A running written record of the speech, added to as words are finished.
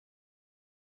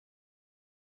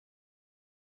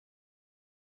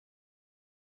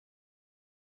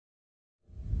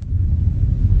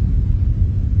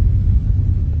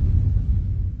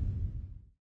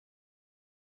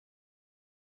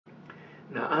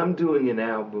I'm doing an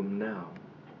album now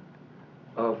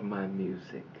of my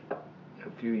music.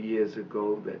 A few years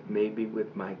ago, that maybe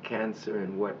with my cancer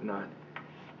and whatnot,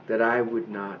 that I would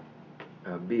not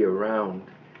be around.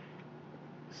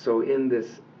 So in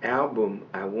this album,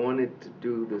 I wanted to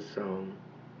do the song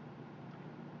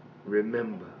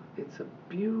Remember. It's a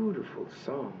beautiful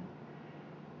song.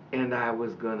 And I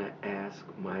was going to ask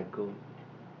Michael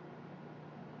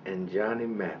and Johnny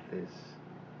Mathis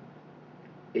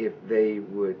if they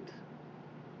would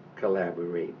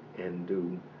collaborate and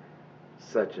do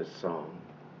such a song.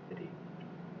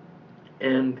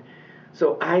 And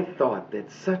so I thought that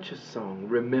such a song,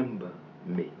 Remember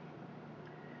Me,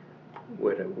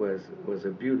 was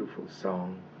a beautiful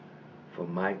song for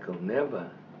Michael, never,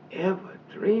 ever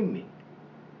dreaming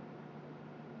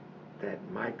that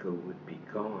Michael would be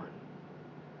gone.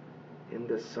 And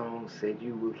the song said,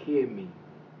 you will hear me,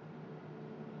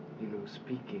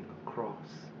 speaking across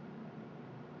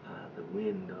the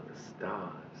wind or the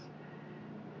stars.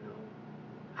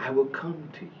 I will come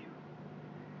to you.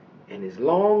 And as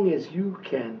long as you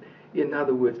can, in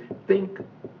other words, think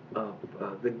of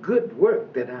the good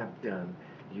work that I've done,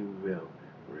 you will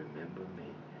remember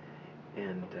me.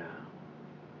 And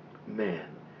man,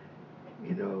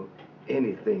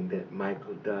 anything that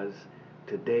Michael does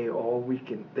today, all we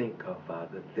can think of are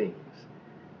the things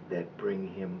that bring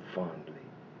him fondly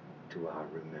to our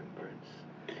remembrance.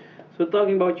 So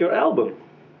talking about your album,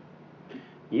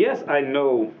 yes, I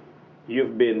know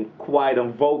you've been quite a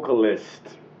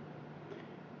vocalist.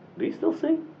 Do you still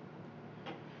sing?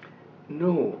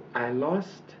 No, I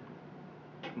lost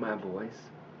my voice.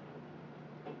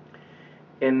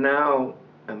 And now,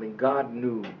 God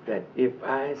knew that if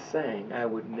I sang, I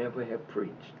would never have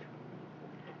preached.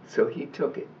 So he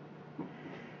took it.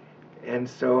 And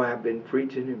so I've been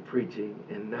preaching and preaching,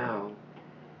 and now,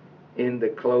 in the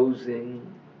closing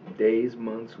days,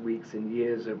 months, weeks, and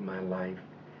years of my life,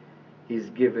 he's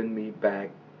given me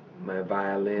back my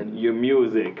violin. Your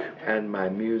music. And my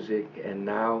music, and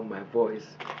now my voice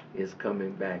is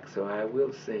coming back. So I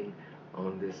will sing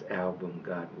on this album,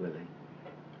 God willing.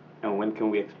 And when can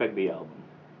we expect the album?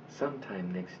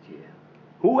 Sometime next year.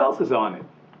 Who else is on it?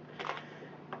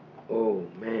 Oh,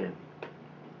 man.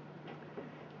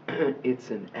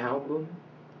 It's an album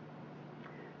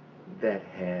that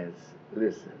has,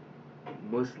 listen,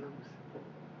 Muslims,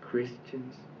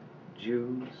 Christians,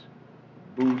 Jews,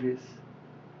 Buddhists,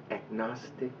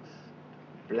 agnostics,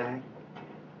 black,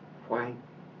 white,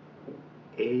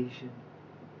 Asian.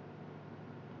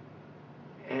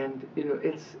 And,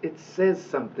 it says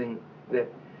something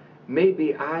that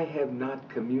maybe I have not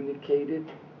communicated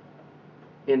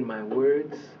in my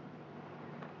words,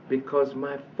 because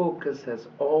my focus has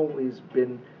always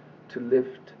been to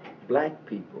lift black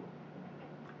people.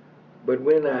 But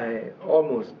when I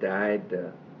almost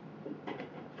died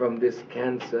from this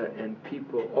cancer, and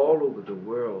people all over the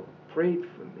world prayed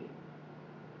for me,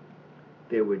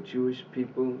 there were Jewish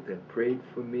people that prayed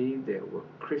for me, there were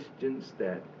Christians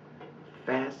that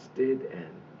fasted and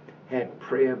had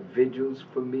prayer vigils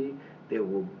for me, there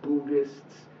were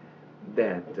Buddhists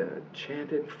that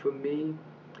chanted for me,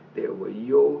 there were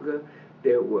yoga,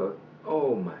 there were,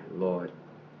 oh my Lord.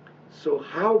 So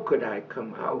how could I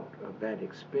come out of that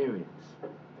experience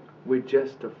with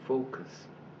just a focus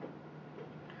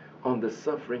on the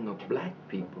suffering of black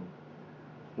people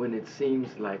when it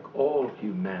seems like all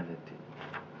humanity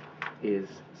is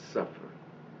suffering?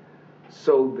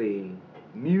 So the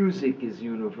music is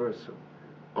universal.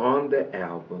 On the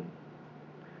album,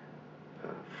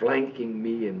 flanking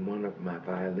me in one of my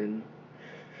violin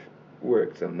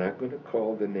works, I'm not going to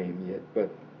call the name yet, but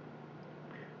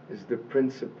is the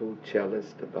principal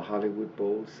cellist of the Hollywood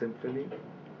Bowl Symphony,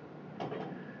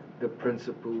 the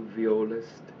principal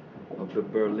violist of the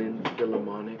Berlin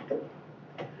Philharmonic,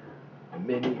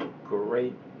 many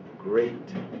great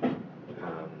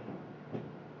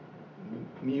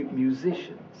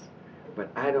musicians.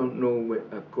 But I don't know,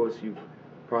 of course you've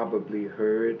probably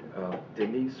heard of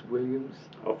Denise Williams.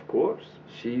 Of course.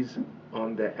 She's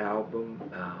on the album.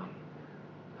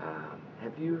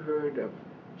 Have you heard of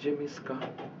Jimmy Scott?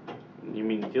 You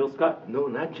mean Jill Scott? No,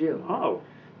 not Jill. Oh.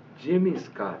 Jimmy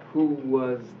Scott, who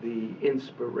was the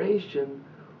inspiration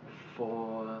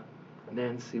for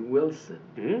Nancy Wilson.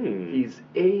 He's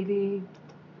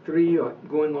 83 or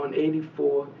going on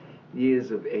 84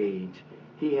 years of age.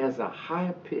 He has a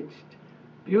high-pitched,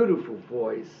 beautiful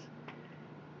voice,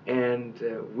 and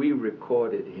we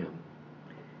recorded him.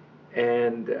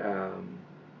 And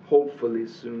hopefully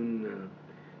soon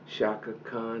Shaka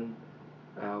Khan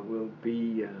will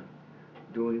be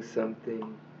doing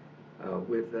something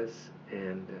with us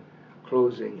and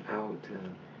closing out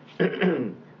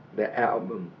the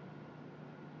album.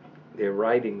 They're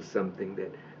writing something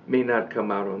that may not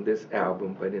come out on this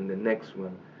album, but in the next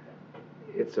one,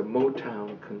 it's a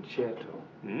Motown concerto.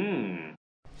 Mm.